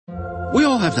We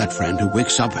all have that friend who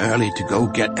wakes up early to go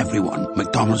get everyone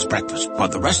McDonald's breakfast, while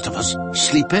the rest of us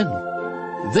sleep in.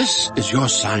 This is your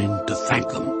sign to thank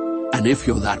them. And if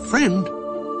you're that friend,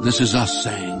 this is us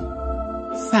saying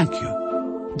thank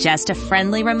you. Just a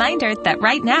friendly reminder that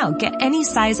right now, get any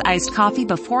size iced coffee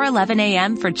before 11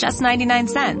 a.m. for just 99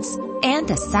 cents. And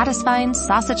a satisfying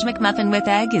sausage McMuffin with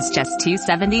egg is just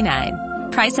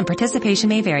 $2.79. Price and participation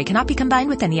may vary. Cannot be combined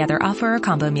with any other offer or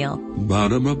combo meal.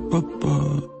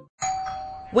 Ba-da-ba-ba-ba.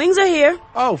 Wings are here.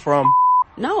 Oh, from?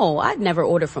 No, I'd never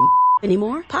order from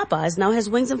anymore. Popeyes now has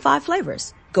wings in 5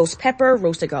 flavors. Ghost pepper,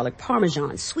 roasted garlic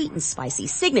parmesan, sweet and spicy,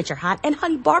 signature hot, and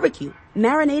honey barbecue.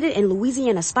 Marinated in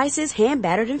Louisiana spices, hand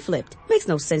battered and flipped. Makes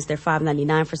no sense they're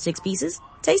 $5.99 for 6 pieces.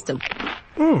 Taste them.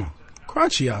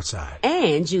 Crunchy outside.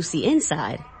 And juicy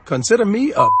inside. Consider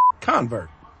me a convert.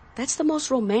 That's the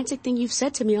most romantic thing you've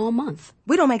said to me all month.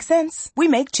 We don't make sense. We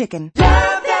make chicken.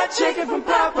 Love that chicken from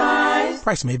Popeyes.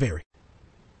 Price may vary.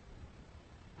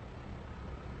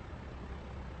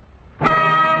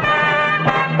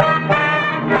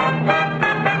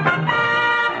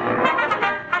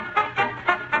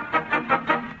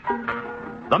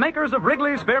 The makers of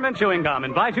Wrigley's Spearmint Chewing Gum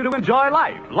invite you to enjoy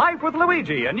Life. Life with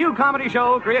Luigi, a new comedy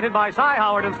show created by Cy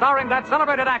Howard and starring that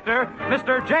celebrated actor,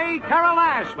 Mr. J. Carroll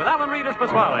Ash, with Alan Reed as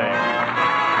Pasquale.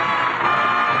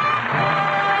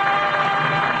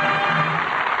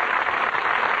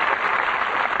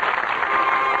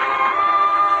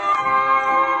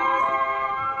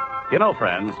 You know,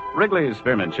 friends, Wrigley's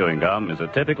Spearmint Chewing Gum is a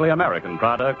typically American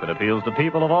product that appeals to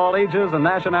people of all ages and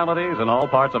nationalities in all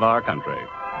parts of our country.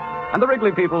 And the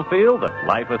Wrigley people feel that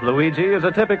Life with Luigi is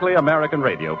a typically American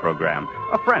radio program,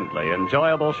 a friendly,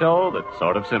 enjoyable show that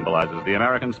sort of symbolizes the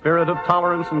American spirit of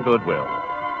tolerance and goodwill.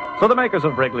 So the makers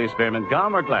of Wrigley's Spearmint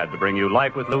Gum are glad to bring you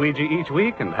Life with Luigi each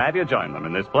week and have you join them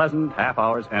in this pleasant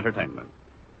half-hour's entertainment.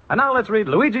 And now let's read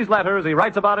Luigi's letter as he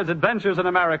writes about his adventures in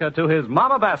America to his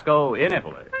Mama Basco in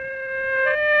Italy.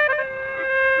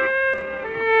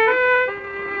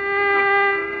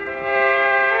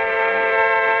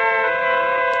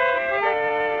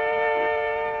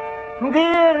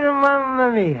 Dear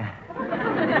Mamma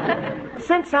Mia,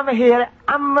 since I'm here,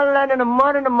 I'm learning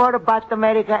more and more about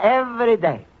America every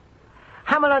day.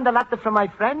 I'm learning a lot from my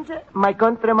friends, my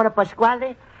countryman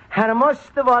Pasquale, and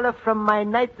most of all from my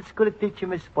night school teacher,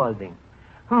 Ms Spaulding.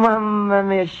 Mamma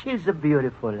Mia, she's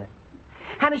beautiful.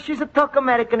 And she's a talk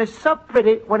American, is so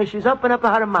pretty when she's open up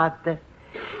her mouth.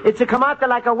 It's a come out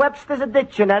like a Webster's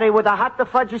dictionary with a hot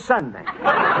fudge sundae.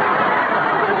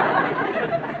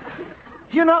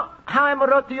 You know how I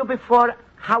wrote to you before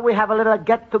how we have a little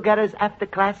get-togethers after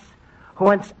class?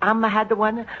 Once Amma had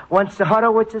one, once the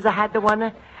Horowitzes had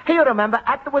one. Hey, you remember,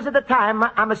 that was at the time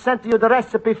Amma sent you the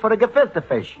recipe for a gefilte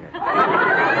fish.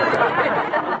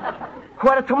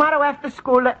 Well, tomorrow after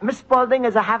school, Miss Spaulding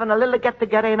is having a little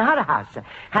get-together in her house.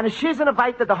 And she's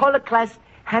invited the whole class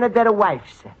and their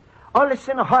wives.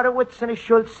 Olson, Horowitz, and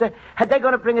Schultz, they're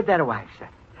going to bring their wives.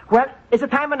 Well, it's the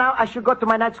time now I should go to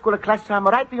my night school class, so I'm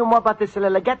writing you more about this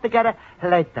little get-together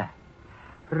later.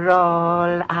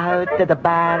 Roll out the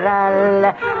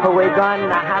barrel, we're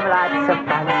gonna have lots of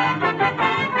fun.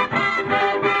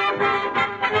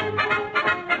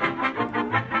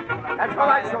 That's all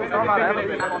right,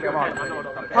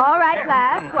 All right,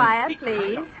 class, quiet,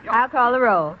 please. I'll call the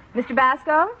roll. Mr.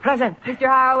 Basco? Present. Mr.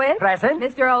 Horowitz? Present.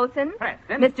 Mr. Olson?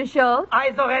 Present. Mr. Schultz?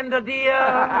 I surrender, dear.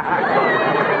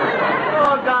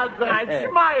 Oh, that's right.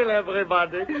 Smile,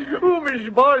 everybody. Oh, Miss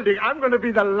Spaulding, I'm going to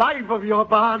be the life of your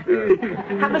party.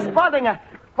 Miss Spaulding,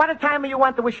 what time you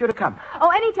want to wish you to come? Oh,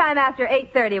 any time after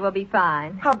 8:30 will be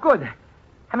fine. How good.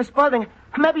 Miss Spaulding,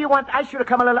 maybe you want I should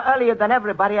come a little earlier than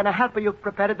everybody and help you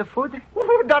prepare the food?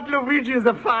 Oh, that Luigi is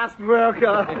a fast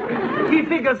worker. He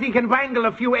figures he can wrangle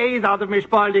a few A's out of Miss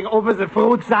Spaulding over the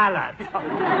fruit salad.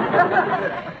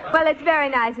 Well, it's very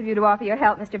nice of you to offer your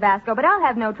help, Mr. Basco, but I'll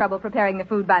have no trouble preparing the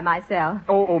food by myself.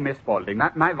 Oh, Miss Spaulding,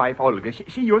 my wife Olga,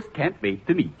 she just can't wait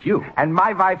to meet you. And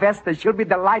my wife Esther, she'll be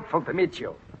delightful to meet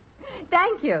you.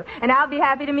 Thank you, and I'll be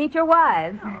happy to meet your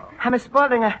wives. Miss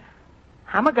Spaulding,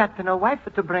 I'm got to know wife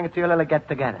to bring it to your little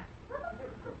get-together.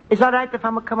 Is it all right if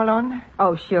I'm come along?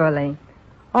 Oh, surely.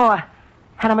 Oh,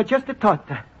 and I'm just a thought.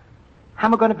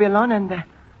 I'm going to be alone, and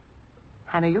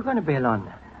Hannah, you're going to be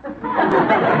alone.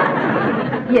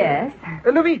 Yes.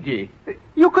 Luigi,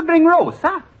 you could bring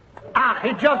Rosa.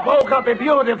 He just broke up a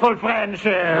beautiful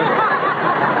friendship.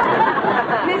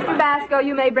 Mr. Basco,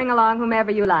 you may bring along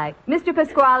whomever you like. Mr.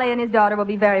 Pasquale and his daughter will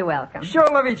be very welcome. Sure,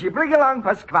 Luigi. Bring along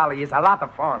Pasquale. It's a lot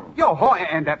of fun.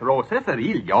 And that Rosa is a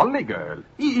real jolly girl,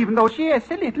 even though she is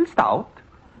a little stout.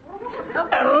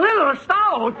 A little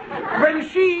stout? When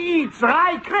she eats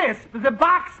rye crisp, the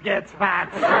box gets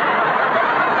fat.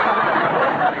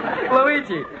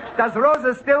 Luigi, does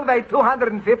Rosa still weigh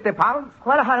 250 pounds?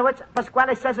 Well, honey,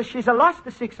 Pasquale says that she's lost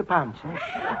the 6 pounds.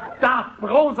 Stop.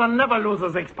 Rosa never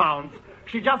loses 6 pounds.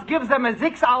 She just gives them a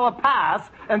 6-hour pass,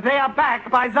 and they are back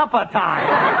by supper time.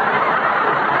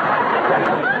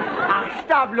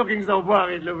 Stop looking so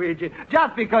worried, Luigi.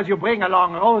 Just because you bring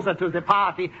along Rosa to the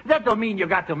party, that don't mean you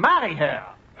got to marry her.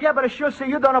 Yeah, but sure, so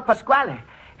you don't know Pasquale.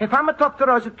 If I'm going to talk to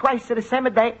Rosa twice at the same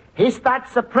day, he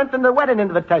starts printing the wedding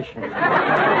invitations.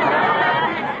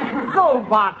 So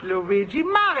what, Luigi?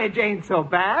 Marriage ain't so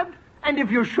bad. And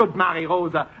if you should marry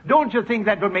Rosa, don't you think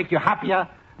that will make you happier?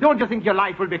 Don't you think your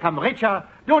life will become richer?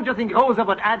 Don't you think Rosa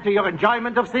would add to your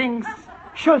enjoyment of things?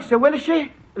 Sure, so will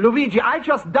she? Luigi, I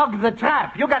just dug the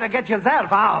trap. You gotta get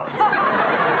yourself out.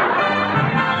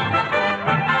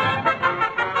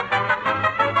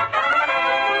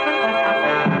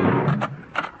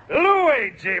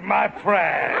 Luigi, my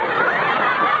friend.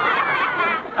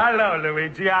 Hello,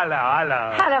 Luigi.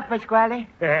 Hello. Hello, Pasquale.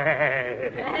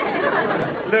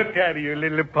 Look at you,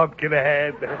 little pumpkin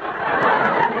head.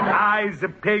 Eyes are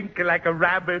pink like a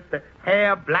rabbit, the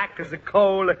hair black as a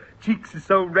coal, cheeks are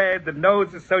so red, the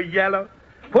nose is so yellow.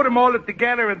 Put them all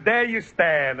together, and there you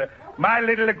stand, my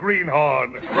little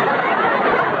greenhorn.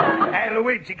 Hey,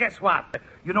 Luigi, guess what?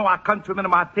 You know our countryman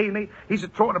Martini? He's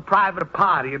throwing a private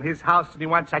party in his house, and he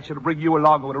wants I should bring you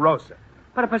along with Rosa.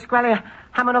 But, Pasquale,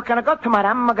 I'm not going to go tomorrow.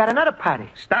 I'm got another party.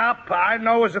 Stop. I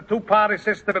know it's a 2-party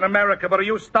system in America, but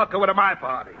you stuck with my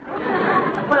party.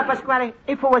 Well, Pasquale,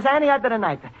 if it was any other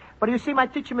night. But you see, my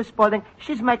teacher, Ms Spaulding,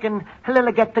 she's making a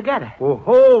little get-together.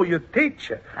 Oh, your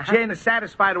teacher. She ain't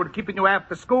satisfied with keeping you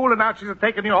after school, and now she's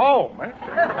taking you home, eh?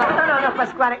 No,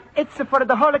 Pasquale. It's for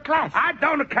the whole class. I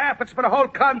don't care if it's for the whole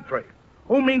country.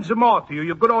 Who means more to you,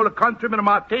 your good old countryman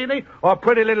Martini or a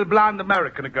pretty little blonde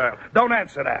American girl? Don't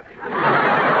answer that.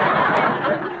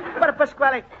 But,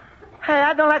 Pasquale, hey,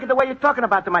 I don't like the way you're talking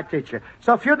about my teacher.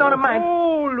 So if you don't mind...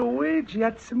 Oh, Luigi,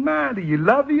 what's the matter? You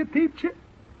love your teacher?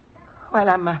 Well,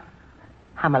 I'm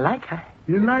a like her.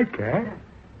 You like her?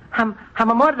 I'm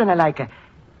more than a like her.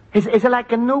 It's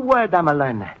like a new word I'm a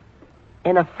learner.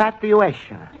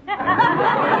 Infatuation.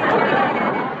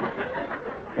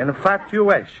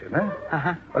 Infatuation, eh?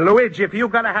 Uh-huh. Well, Luigi, if you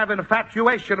gotta have an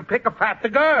infatuation, pick a fat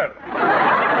girl.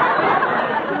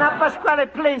 Now, Pasquale,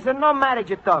 please, no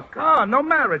marriage talk. Oh, no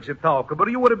marriage talk.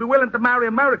 But you would be willing to marry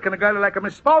an American girl like a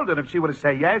Ms Spaulding if she would have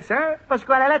said yes, eh?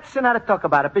 Pasquale, let's not talk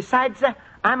about it. Besides,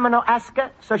 I'm no ask her,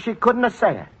 so she couldn't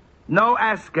say it. No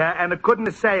ask her, and it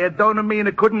couldn't say it, don't mean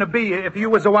it couldn't be if you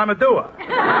was the one to do it.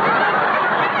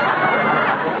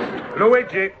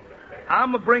 Luigi,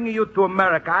 I'm bringing you to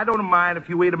America. I don't mind if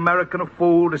you eat American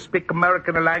food, speak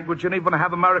American language, and even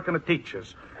have American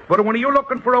teachers. But when you're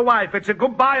looking for a wife, it's a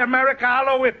goodbye America,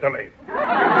 hello Italy.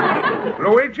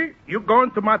 Luigi, you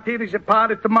going to Martini's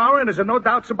party tomorrow, and there's no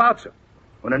doubts about it.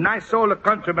 When a nice old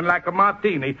countryman like a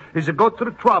Martini is to go to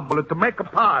the trouble to make a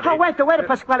party... Oh, wait,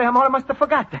 Pasquale, I almost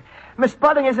forgot. Miss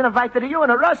Spaulding is invited you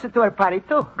and a Rosa to her party,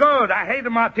 too. Good, I hate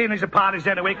the Martini's parties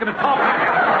anyway. Can I talk?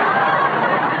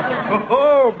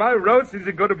 Oh, my Rosa's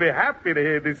going to be happy to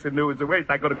hear this news. Wait,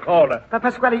 I'm going to call her. But,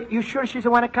 Pasquale, you sure she's the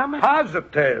one to come?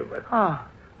 Positive. Oh.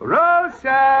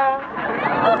 Rosa!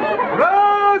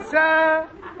 Rosa!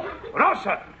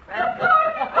 Rosa!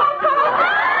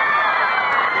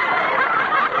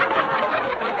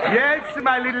 Yes,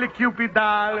 my little Cupid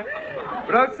doll.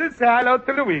 Rosa, say hello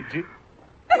to Luigi.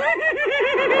 Hello,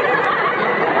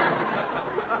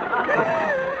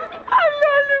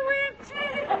 Luigi.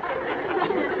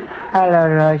 Hello,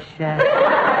 Rosa.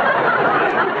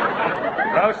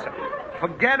 Rosa,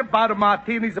 forget about a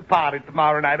Martini's party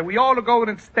tomorrow night, and we all are going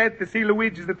instead to see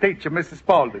Luigi's the teacher, Mrs.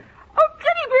 Spaulding. Oh,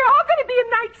 goody, we're all going to be in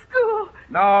night school.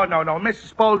 No. Mrs.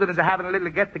 Spaulding is having a little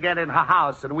get-together in her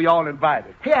house, and we all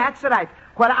invited. Yeah, that's right.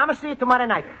 Well, I'm going to see you tomorrow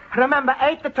night. Remember,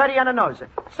 8:30 on the nose.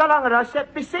 So long, Rosa.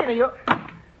 Be seeing you.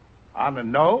 On the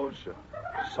nose?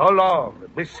 So long.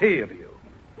 Be seeing you,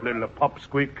 little pop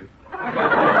squeak.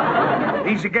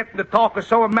 He's getting to talk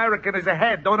so American as a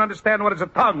head. Don't understand what his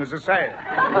tongue is saying.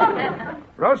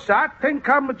 Rosa, I think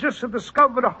I'm just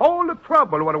discovered a whole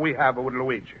trouble what we have with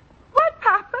Luigi. What,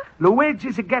 Papa?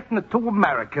 Luigi's getting too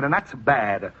American, and that's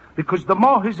bad. Because the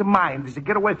more his mind is to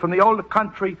get away from the old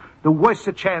country, the worse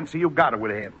the chance you got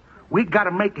with him. We got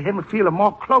to make him feel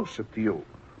more closer to you.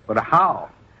 But how?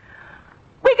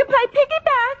 We can play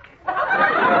piggyback.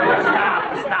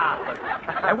 Stop.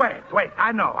 Hey, wait.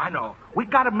 I know. We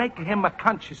got to make him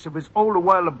conscious of his old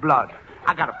world of blood.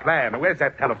 I got a plan. Where's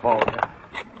that telephone?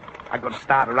 I'm going to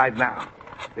start it right now.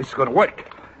 This is going to work.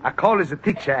 I call as a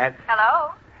teacher at...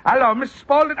 Hello? Hello, Ms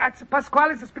Spaulding. That's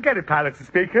Pasquale's the Spaghetti Palace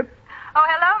speaking. Oh,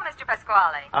 hello, Mr.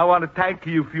 Pasquale. I want to thank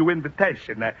you for your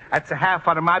invitation. That's a half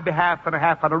on my behalf and a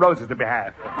half on Rosa's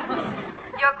behalf.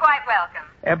 You're quite welcome.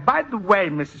 By the way,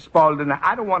 Mrs. Spaulding,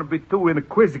 I don't want to be too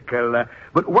inquisical,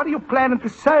 but what are you planning to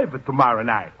serve tomorrow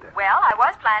night? Well, I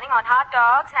was planning on hot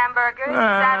dogs, hamburgers,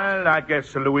 sandwiches. I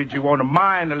guess Luigi won't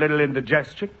mind a little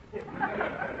indigestion.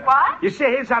 What? You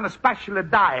see, he's on a special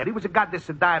diet. He got this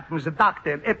diet from his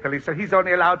doctor in Italy, so he's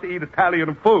only allowed to eat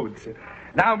Italian foods.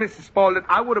 Now, Mrs. Spaulding,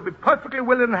 I would have been perfectly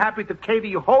willing and happy to cater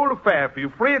your whole affair for you,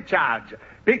 free of charge.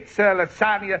 Pizza,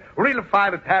 lasagna, real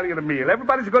fine Italian meal.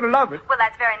 Everybody's going to love it. Well,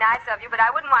 that's very nice of you, but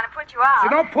I wouldn't want to put you out. So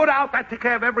don't put out. I take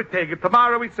care of everything. And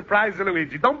tomorrow we surprise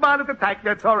Luigi. Don't bother to thank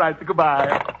me. That's all right.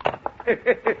 Goodbye.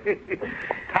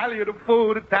 Italian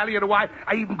food, Italian wine.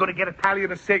 I'm even going to get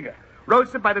Italian singer.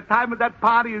 Rosa, by the time that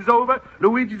party is over,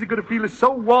 Luigi's going to feel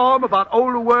so warm about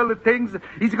all the worldly things.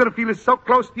 He's going to feel so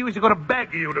close to you, he's going to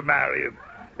beg you to marry him.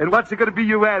 And what's going to be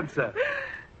your answer?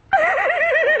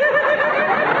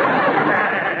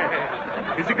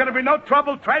 Is there going to be no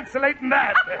trouble translating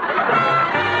that?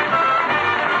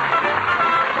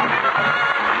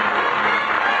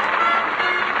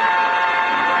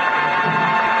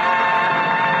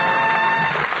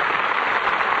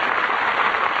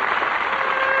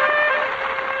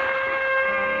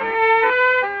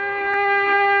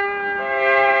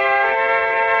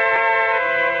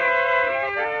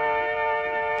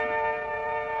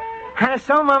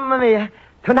 So, Mamma Mia,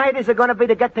 tonight is going to be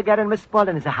the get-together in Ms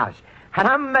Spaulding's house. And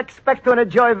I'm expecting to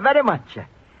enjoy very much.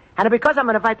 And because I'm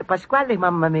going to invite the Pasquale,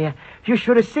 Mamma Mia, you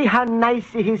should see how nice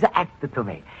he's acted to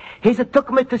me. He's took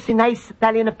me to see nice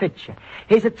Italian picture.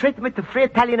 He's treated me to free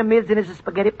Italian meals in his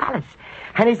Spaghetti Palace.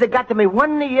 And he's got me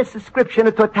 1 year subscription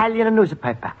to Italian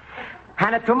newspaper.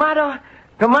 And tomorrow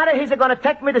he's going to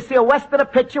take me to see a Western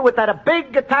picture with that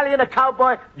big Italian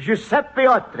cowboy, Giuseppe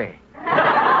Autry.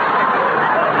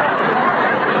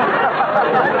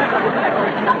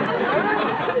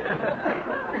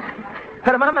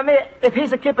 But, Mamma Mia, if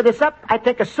he's keeping this up, I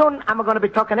think soon I'm going to be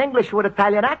talking English with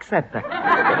Italian accent.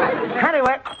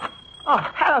 Anyway,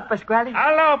 hello, Pasquale.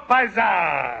 Hello,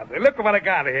 Paisan. Look what I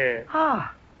got here. Oh,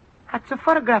 that's a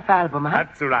photograph album, huh?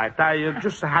 That's right. I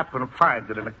just happened to find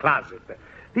it in a closet.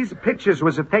 These pictures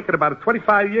was taken about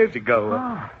 25 years ago.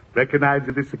 Oh. Recognize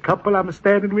this couple I'm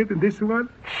standing with and this one?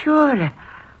 Sure.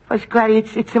 Pasquale,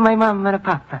 it's my mom and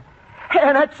papa.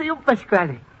 And that's you,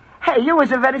 Pasquale. Hey, you was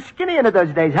very skinny in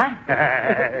those days, huh?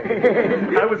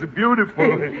 That was beautiful.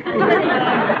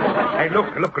 Hey,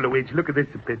 look, Luigi. Look at this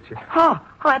picture. Oh,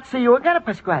 that's you again,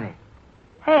 Pasquale.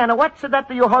 Hey, and what's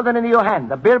that you're holding in your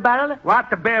hand? A beer barrel?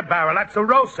 What, the beer barrel? That's a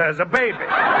Rosa as a baby.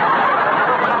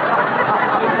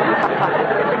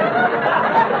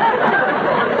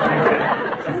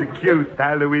 She's cute,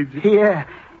 huh, Luigi? Yeah.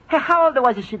 Hey, how old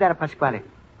was she there, Pasquale?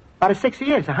 About 6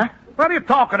 years, huh? What are you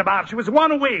talking about? She was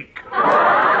 1 week.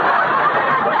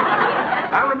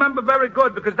 I remember very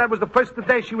good because that was the first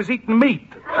day she was eating meat.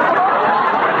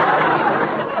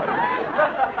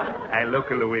 Hey, look,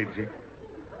 Luigi.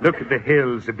 Look at the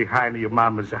hills behind your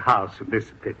mama's house in this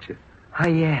picture. Oh,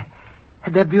 yeah.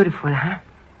 They're beautiful, huh?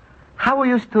 How we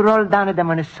used to roll down them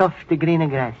on a soft green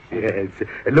grass. Yes.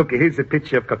 And look, here's a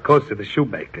picture of Cacosa, the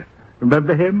shoemaker.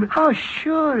 Remember him? Oh,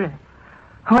 sure.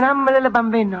 When I'm a little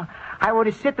bambino, I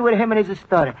would sit with him in his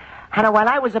store. And while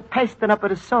I was pasting up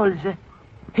the soles,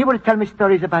 he would tell me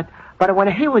stories about when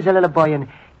he was a little boy in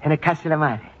a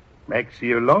Castellamare. Makes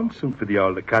you lonesome for the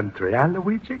old country, huh,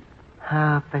 Luigi?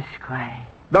 Oh, Pasquale.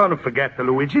 Don't forget,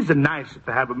 Luigi, it's nice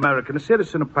to have American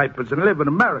citizen papers and live in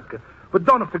America. But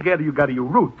don't forget you got your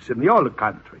roots in the old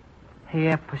country.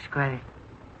 Yeah, Pasquale.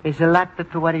 There's a lot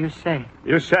to what you say.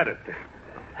 You said it.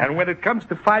 And when it comes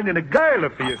to finding a girl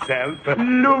for yourself...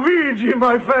 Luigi,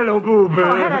 my fellow boob.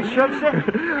 Oh, hello,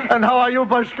 Schultze. And how are you,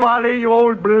 Pasquale, you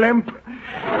old blimp?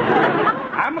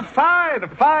 I'm fine,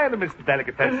 Mr.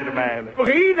 Delicatessen Man.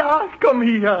 Frida, come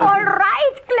here. All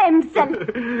right,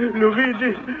 Clemson.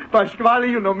 Luigi, Pasquale,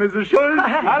 you know Mrs. Schultz.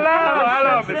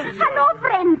 Hello, Mrs. Schultz. Hello,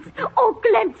 friends. Oh,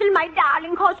 Clemson, my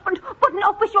darling husband, button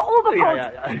up with your overcoat.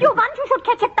 Yeah. You want you should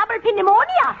catch a double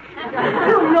pneumonia.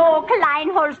 You know,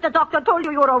 Kleinholz, the doctor told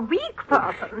you you're a weak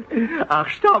person. Ach,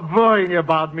 stop worrying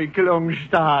about me,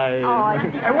 Klungstein. Oh,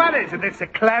 And what is it? It's a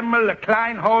Klemmel, a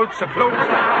Kleinholz, a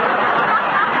Klungstein.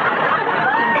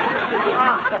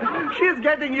 She's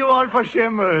getting you all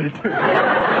verschimmelt.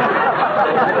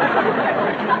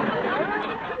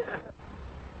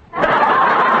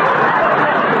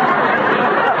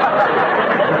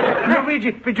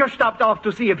 Luigi, we just stopped off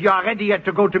to see if you are ready yet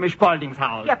to go to Ms Spauldings'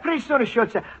 house. Yeah, pretty soon,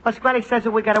 Schultz. Pasquale says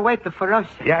that we gotta wait for us.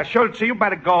 Yeah, Schultz, you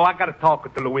better go. I gotta talk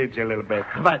with Luigi a little bit.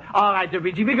 Well, all right,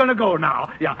 Luigi, we're gonna go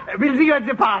now. Yeah, we'll see you at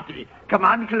the party. Come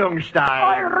on, Klungstein.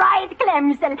 All right,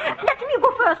 Clemson. Let me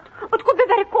go first. It could be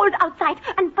very cold outside,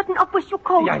 and button up with your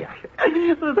coat. Yeah.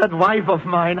 That wife of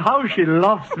mine, how she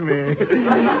loves me.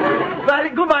 Well,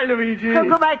 goodbye, Luigi.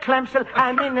 Goodbye, Clemson.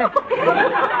 I mean...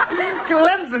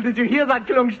 Clemson, did you hear that,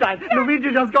 Klungstein?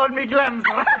 Luigi just called me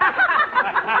Clemson.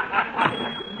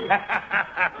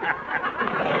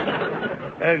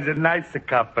 There's a nice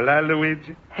couple, huh,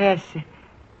 Luigi? Yes,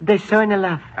 they're so in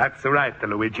love. That's right,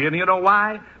 Luigi. And you know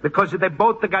why? Because they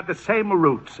both got the same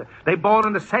roots. They born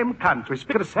in the same country,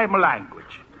 speak the same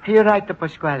language. You're right,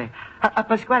 Pasquale.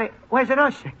 Pasquale, where's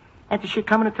Rosa? Ain't she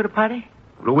coming to the party?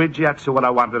 Luigi, that's what I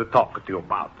wanted to talk to you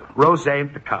about. Rosa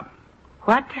ain't to come.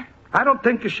 What? I don't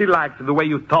think she liked the way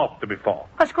you talked before.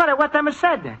 Pasquale, what time I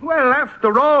said? Well,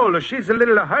 after all, she's a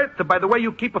little hurt by the way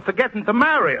you keep forgetting to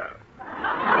marry her.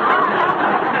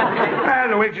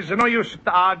 Well, Luigi, it's no use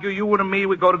to argue. You and me,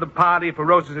 we go to the party. If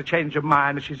Rosa's a change of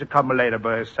mind, she's a come later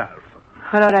by herself.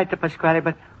 Well, all right, Pasquale,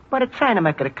 but what a trying to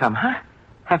make her come, huh?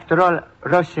 After all,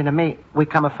 Rosa and me, we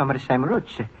come from the same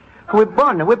roots. We're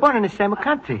born in the same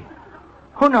country.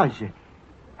 Who knows?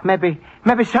 Maybe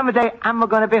someday I'm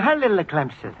going to be her little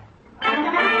Clemson.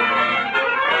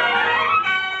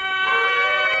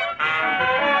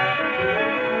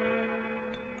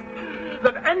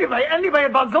 Anyway,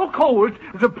 it was so cold,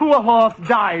 the poor horse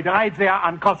died right there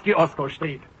on Kosciuszko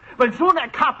Street. Well, soon a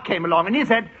cop came along and he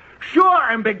said, "Sure,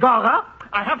 and begorra,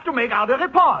 I have to make out a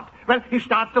report." Well, he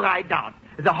starts to write down.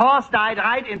 The horse died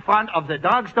right in front of the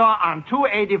drugstore on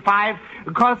 285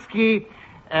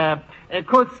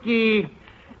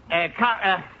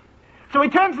 So he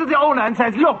turns to the owner and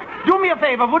says, "Look, do me a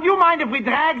favor. Would you mind if we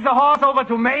drag the horse over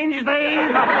to Main Street?"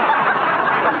 Is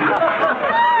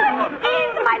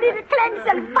my little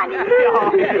Clemson funny?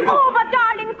 Oh, but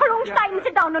darling Klungstein,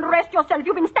 sit down and rest yourself.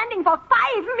 You've been standing for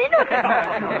 5 minutes.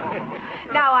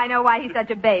 Now I know why he's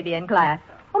such a baby in class.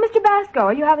 Oh, Mr. Basco,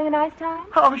 are you having a nice time?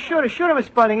 Oh, sure, Miss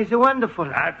Spaulding. It's wonderful.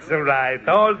 That's all right.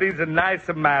 All these are nice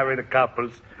and married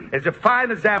couples. It's a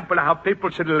fine example of how people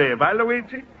should live, huh,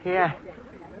 Luigi? Yeah.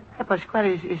 Hey,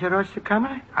 Pasquale, is Rosa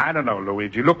coming? I don't know,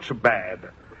 Luigi. Looks so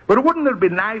bad. But wouldn't it be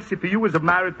nice if you was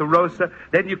married to Rosa,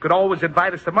 then you could always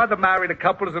invite us some other married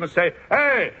couples and say,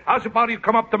 "Hey, how's about you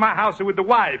come up to my house with the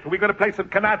wife? We're going to play some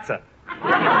canazza."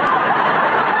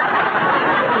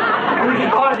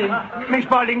 Miss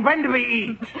Spaulding, when do we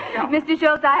eat? Mr.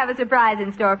 Schultz, I have a surprise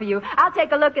in store for you. I'll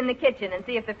take a look in the kitchen and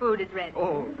see if the food is ready.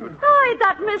 Oh, good. Oh,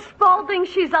 that Miss Spaulding,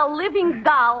 she's a living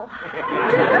doll.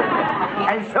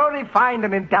 And so refined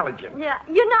and intelligent. Yeah,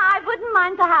 you know, I wouldn't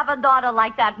mind to have a daughter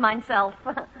like that myself.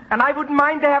 And I wouldn't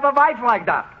mind to have a wife like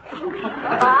that.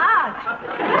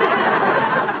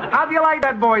 How do you like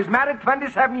that, boys? Married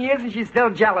 27 years and she's still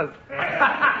jealous.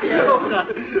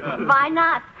 Why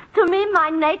not? To me, my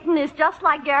Nathan is just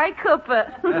like Gary Cooper.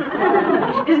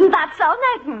 Isn't that so,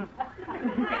 Nathan?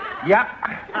 Yep.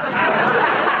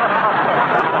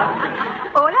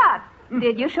 Olaf,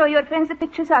 did you show your friends the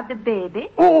pictures of the baby?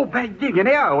 Oh,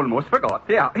 Diggity, I almost forgot.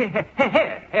 Yeah,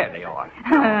 here they are.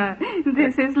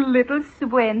 This is little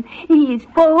Sven. He is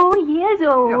 4 years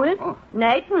old. Yeah. Oh.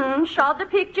 Nathan, show the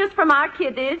pictures from our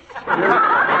kiddies.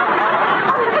 Clemson,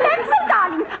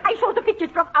 darling, I showed the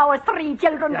pictures from our 3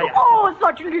 children. Yeah. Oh,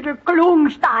 such little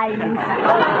Klungsteins.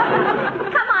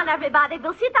 Come on, everybody.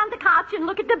 We'll sit on the couch and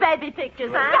look at the baby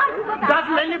pictures, huh?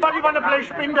 Doesn't anybody want to play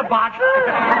spin the bot?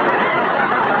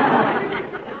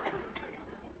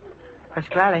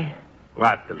 Pasquale,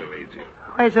 What, Luigi?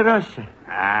 where's Rosa?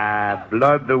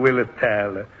 Blood will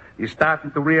tell. You're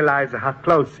starting to realize how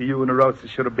close you and Rosa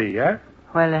should be, huh?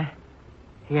 Well,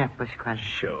 yeah, Pasquale.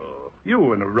 Sure.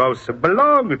 You and Rosa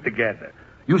belong together.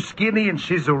 You skinny and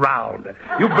she's round.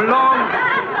 You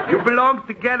belong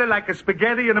together like a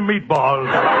spaghetti and a meatball.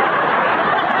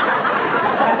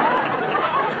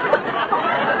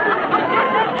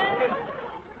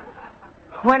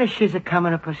 When is she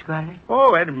coming up, Pasquale?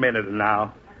 Oh, any minute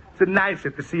now. It's nice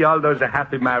to see all those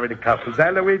happy married couples, eh,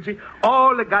 Luigi?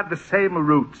 All got the same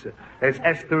roots. There's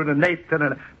Esther and Nathan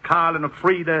and Carl and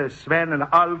Frida, Sven and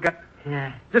Olga.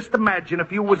 Yeah. Just imagine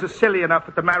if you was silly enough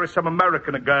to marry some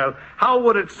American girl, how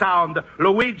would it sound,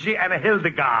 Luigi and a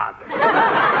Hildegard?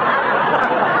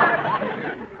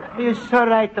 You're so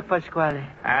right, Pasquale.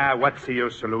 What's the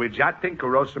use, Luigi? I think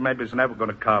Rosa maybe is never going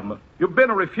to come. You've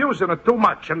been refusing her too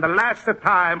much, and the last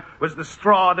time was the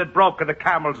straw that broke the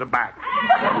camel's back.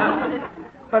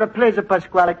 But please,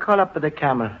 Pasquale, call up the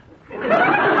camel. All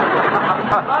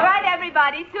right, everybody.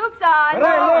 everybody. Soup's on. Hey,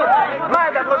 look. My,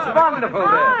 that looks wonderful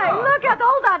Hi, there. look at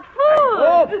all that food.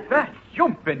 Oh, that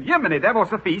jumping Yemeni, that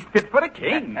was a feast fit for a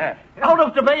king. Out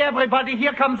of the way, everybody.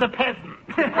 Here comes a peasant.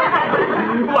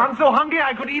 Oh, I'm so hungry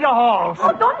I could eat a horse.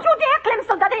 Oh, don't you dare,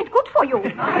 Clemson. That ain't good for you.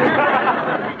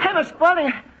 Hey, Ms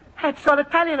Spaulding, that's all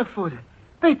Italian food.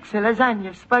 Pizza,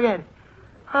 lasagna, spaghetti.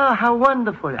 Oh, how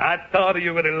wonderful. I thought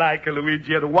you would like a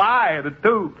Luigi and wine,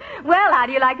 too. Well, how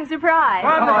do you like the surprise?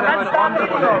 That's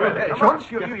wonderful. Schultz,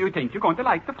 you think you're going to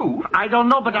like the food? I don't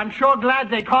know, but I'm sure glad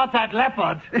they caught that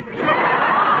leopard.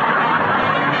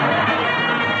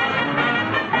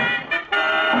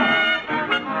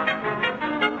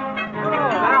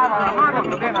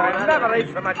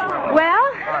 Well,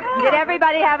 did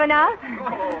everybody have enough?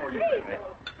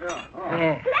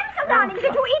 Clemson, darling,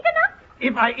 did you eat enough?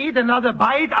 If I eat another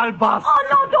bite, I'll bust. Oh,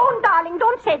 no, don't, darling.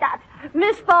 Don't say that.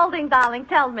 Miss Spaulding, darling,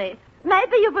 tell me.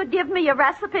 Maybe you would give me a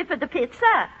recipe for the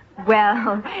pizza.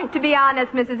 Well, to be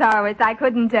honest, Mrs. Horowitz, I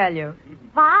couldn't tell you.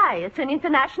 Why? It's an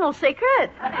international secret.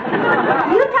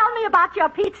 You tell me about your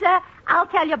pizza, I'll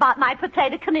tell you about my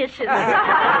potato knishes.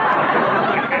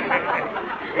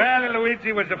 Well,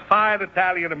 Luigi was a fine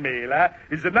Italian meal, huh?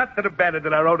 Is there nothing better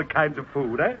than our own kinds of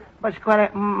food, eh? Pasquale,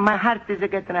 my heart is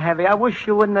getting heavy. I wish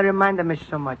you wouldn't have reminded me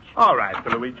so much. All right,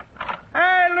 Luigi.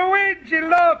 Hey, Luigi,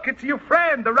 look, it's your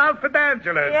friend, the Ralph and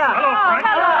Angeles. Yeah.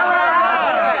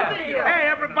 Hello, friend. Hey,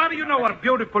 everybody, you know what a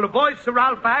beautiful voice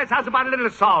Ralph has. How's about a little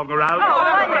song, Ralph?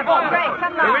 Wonderful. Great.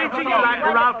 Come on. Luigi, you like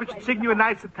Ralph? We should sing you a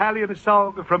nice Italian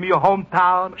song from your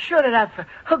hometown. Sure, Ralph.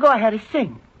 Go ahead and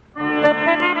sing.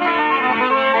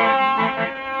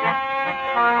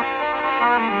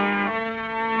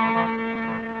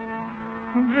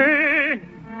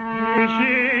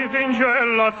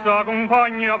 Vincella sta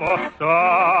compagna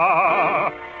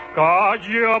vostra, che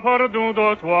ci ha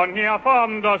perduto sua mia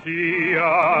fantasia,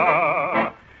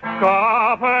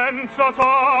 che pensa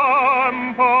sempre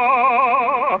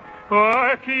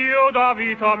che io da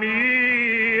vita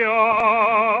mia,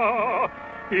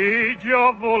 e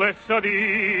già volesse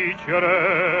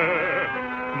dicere,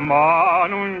 ma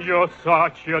non già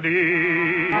saccia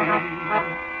dire.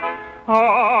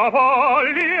 A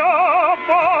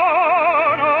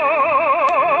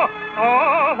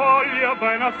voglia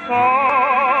bene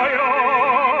assai,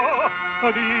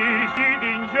 dici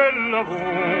d'ingella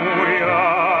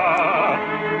buia,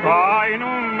 che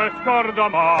non mi scorda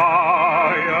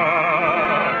mai,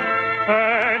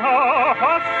 e la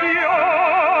passione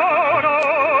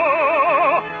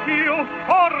più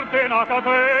forte una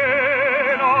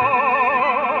catena,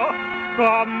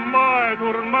 che me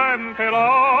tormente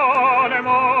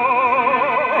l'anima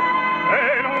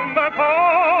e non me fa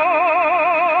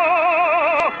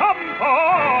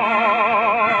campare.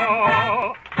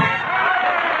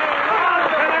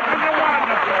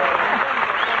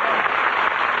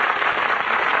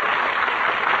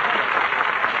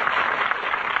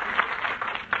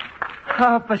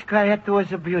 Oh, Pasquale, that was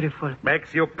beautiful.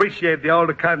 Makes you appreciate the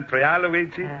older country, huh,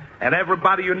 Luigi? And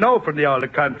everybody you know from the older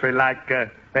country, like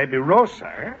maybe Rosa,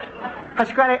 eh?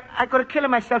 Pasquale, I could kill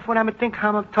myself when I think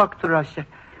how I'm talk to Rosa.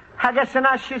 I guess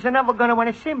now she's never going to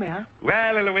want to see me, huh?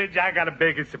 Well, Luigi, I got a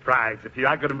bigger surprise if you.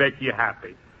 I'm going to make you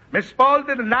happy. Miss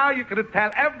Spaulding, and now you're going to tell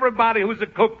everybody who's a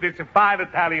cook this a fine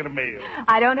Italian meal.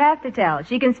 I don't have to tell.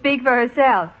 She can speak for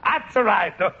herself. That's all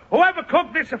right. Whoever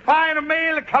cooked this a fine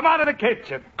meal, come out of the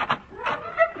kitchen.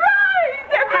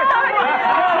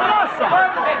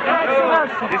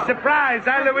 You're surprised,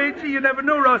 huh, Luigi? You never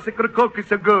knew Rosa could cook you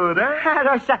so good, huh?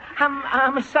 Rosa,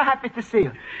 I'm so happy to see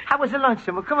you. How was the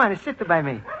luncheon? Well, come on and sit by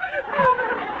me.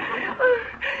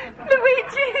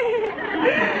 Luigi,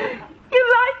 you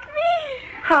like me?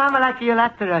 Oh, I'm like you a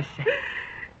lot, Rosa.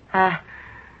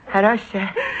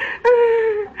 Rosa.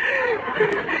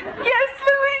 Yes,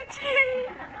 Luigi.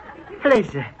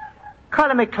 Please,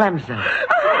 call me Clemson.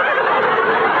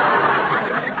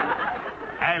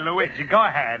 Hey, Luigi, go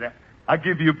ahead. I'll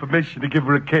give you permission to give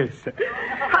her a kiss.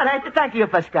 All right, thank you,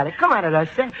 Pasquale. Come on,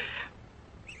 Rosa.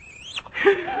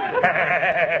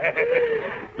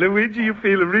 Luigi, you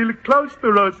feel really close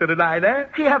to Rosa tonight, eh?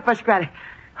 Yeah, Pasquale.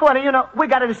 Well, you know, we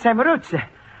got the same roots.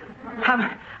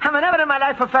 I'm never in my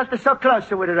life I felt so close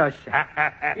with Rosa.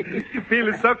 You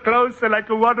feeling so close, like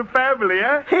a one family,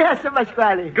 eh? Yes,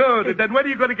 Pasquale. Good. And then when are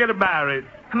you going to get married?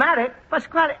 Married?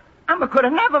 Pasquale, I could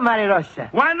have never married Rosa.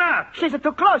 Why not? She's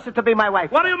too close to be my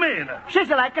wife. What do you mean? She's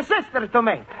like a sister to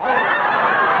me.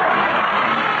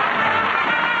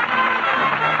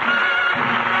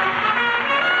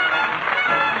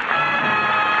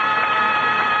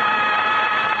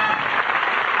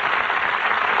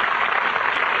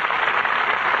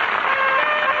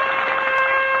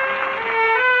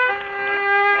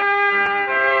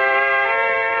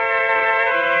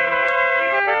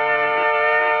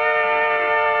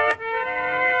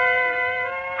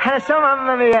 So,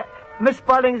 Mamma Mia, Ms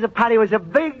Spauldings Party was a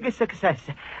big success,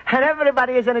 and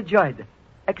everybody has enjoyed it,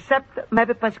 except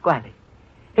maybe Pasquale.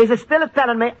 He's still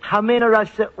telling me how me and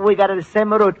Russ, we got the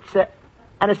same roots,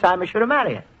 and it's time I should have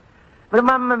married her. But,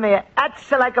 Mamma Mia,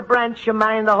 that's like a branch of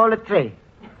marrying the whole tree.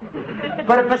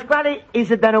 But Pasquale, he's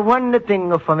done one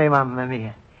thing for me, Mamma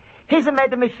Mia. He's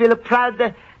made me feel proud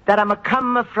that I'm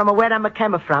come from where I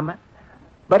came from.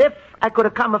 But if I could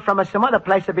have come from some other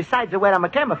place besides where I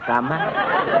came from,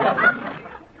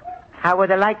 I would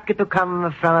like to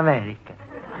come from America.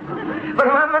 But,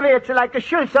 Mamma Mia, it's like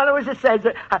Schultz always says,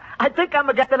 I think I'm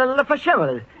getting a little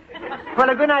fashion.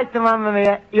 Well, good night, Mamma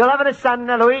Mia. You'll have a son,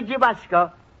 Luigi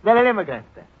Basco, dell'immigrant.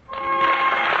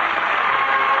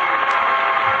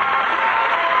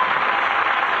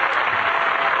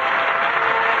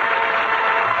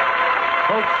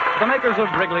 Folks, the makers of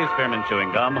Wrigley's Spearmint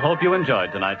Chewing Gum hope you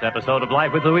enjoyed tonight's episode of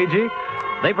Life with Luigi.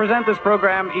 They present this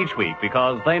program each week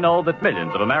because they know that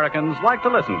millions of Americans like to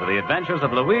listen to the adventures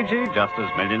of Luigi just as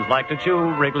millions like to chew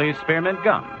Wrigley's Spearmint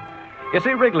Gum. You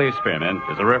see, Wrigley's Spearmint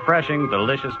is a refreshing,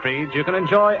 delicious treat you can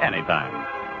enjoy anytime.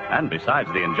 And besides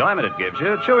the enjoyment it gives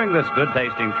you, chewing this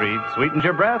good-tasting treat sweetens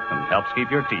your breath and helps keep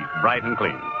your teeth bright and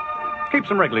clean. Keep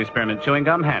some Wrigley's Spearmint Chewing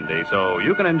Gum handy so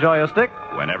you can enjoy a stick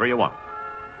whenever you want.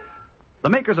 The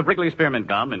makers of Wrigley's Spearmint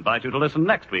Gum invite you to listen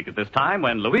next week at this time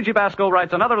when Luigi Basco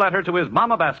writes another letter to his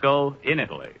Mama Basco in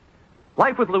Italy.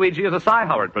 Life with Luigi is a Cy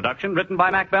Howard production written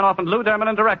by Mac Benoff and Lou Derman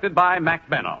and directed by Mac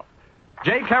Benoff.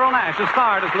 J. Carol Nash is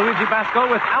starred as Luigi Basco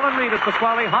with Alan Reed as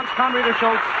Pasquale, Hans Conrieder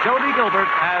Schultz, Jody Gilbert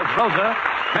as Rosa,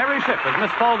 Mary Shipp as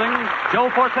Miss Spaulding, Joe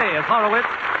Forte as Horowitz,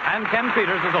 and Ken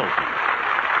Peters as Olson.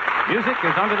 Music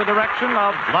is under the direction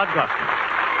of Blood Gluskin.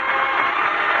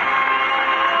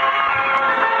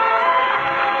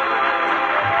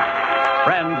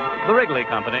 Friends, the Wrigley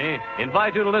Company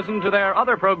invite you to listen to their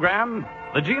other program,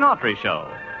 The Gene Autry Show,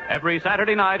 every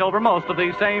Saturday night over most of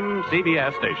these same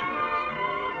CBS stations.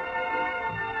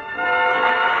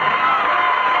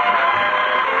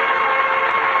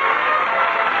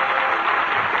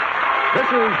 This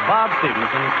is Bob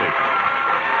Stevenson speaking.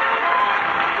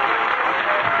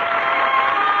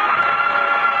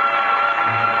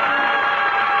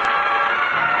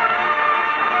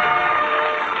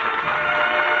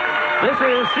 This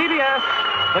is CBS,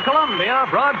 the Columbia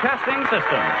Broadcasting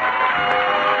System.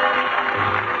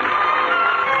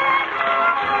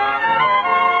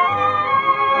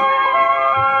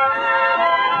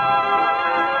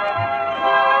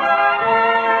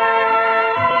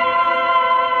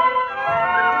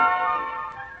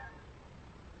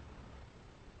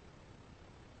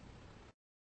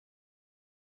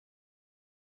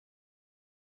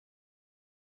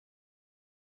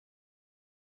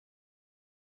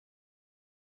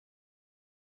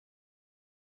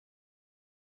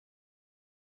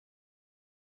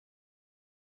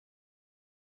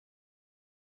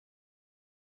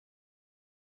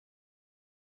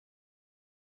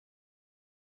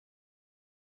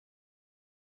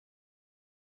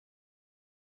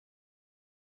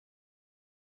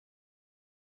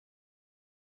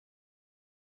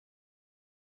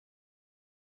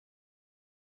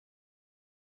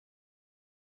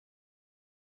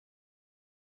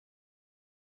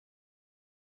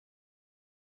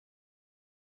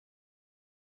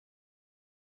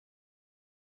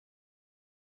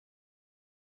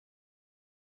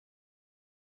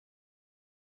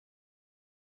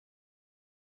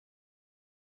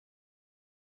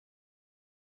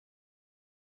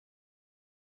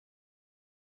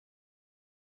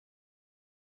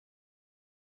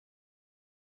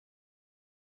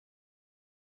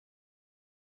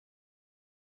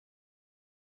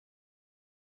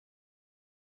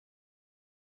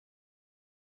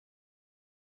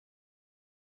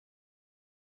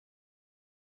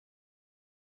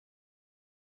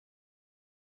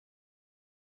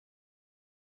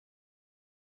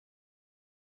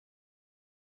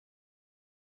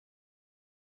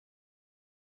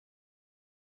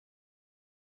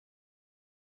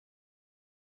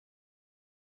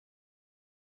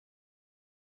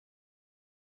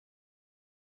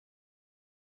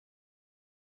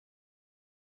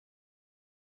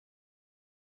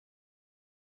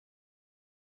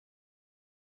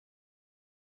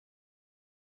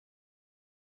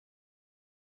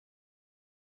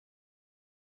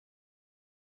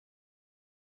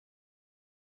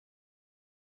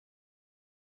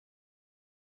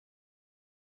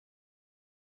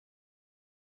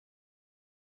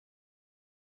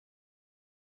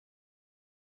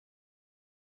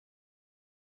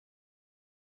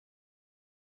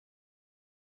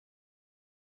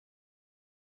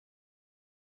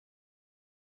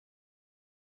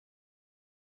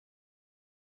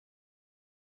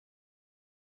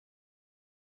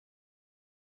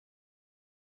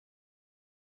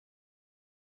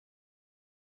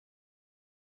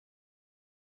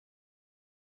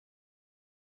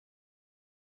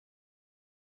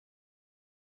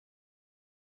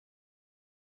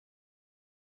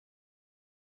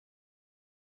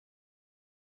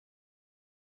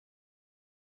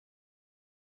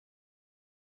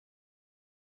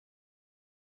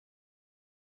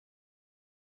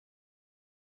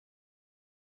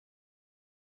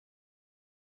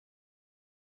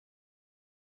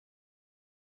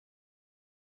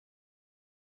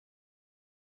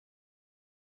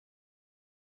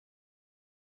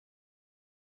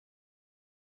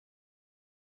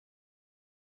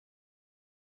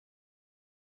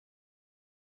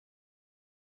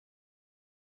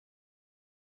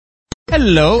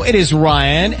 Hello, it is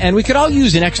Ryan, and we could all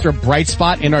use an extra bright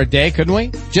spot in our day, couldn't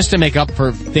we? Just to make up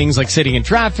for things like sitting in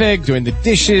traffic, doing the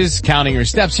dishes, counting your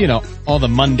steps, you know, all the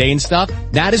mundane stuff.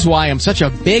 That is why I'm such a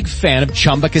big fan of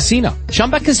Chumba Casino.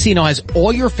 Chumba Casino has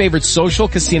all your favorite social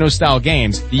casino-style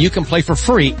games that you can play for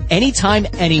free anytime,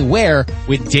 anywhere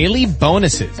with daily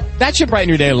bonuses. That should brighten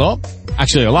your day a little.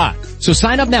 Actually, a lot. So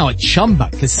sign up now at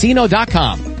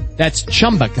ChumbaCasino.com. That's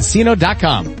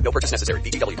ChumbaCasino.com. No purchase necessary.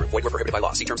 VGW Group. Void where prohibited by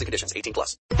law. See terms and conditions.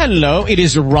 18+. Hello, it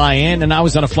is Ryan, and I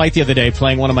was on a flight the other day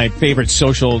playing one of my favorite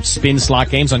social spin slot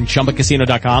games on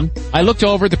ChumbaCasino.com. I looked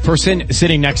over at the person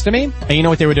sitting next to me, and you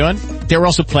know what they were doing? They were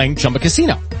also playing Chumba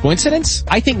Casino. Coincidence?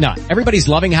 I think not. Everybody's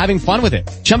loving having fun with it.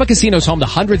 Chumba Casino is home to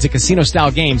hundreds of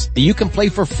casino-style games that you can play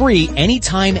for free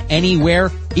anytime,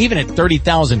 anywhere, even at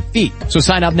 30,000 feet. So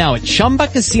sign up now at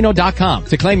ChumbaCasino.com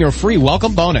to claim your free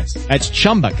welcome bonus. That's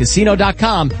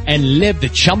ChumbaCasino.com and live the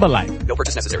Chumba life. No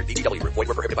purchase necessary. VGW Group. Void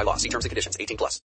where prohibited by law. See terms and conditions. 18+.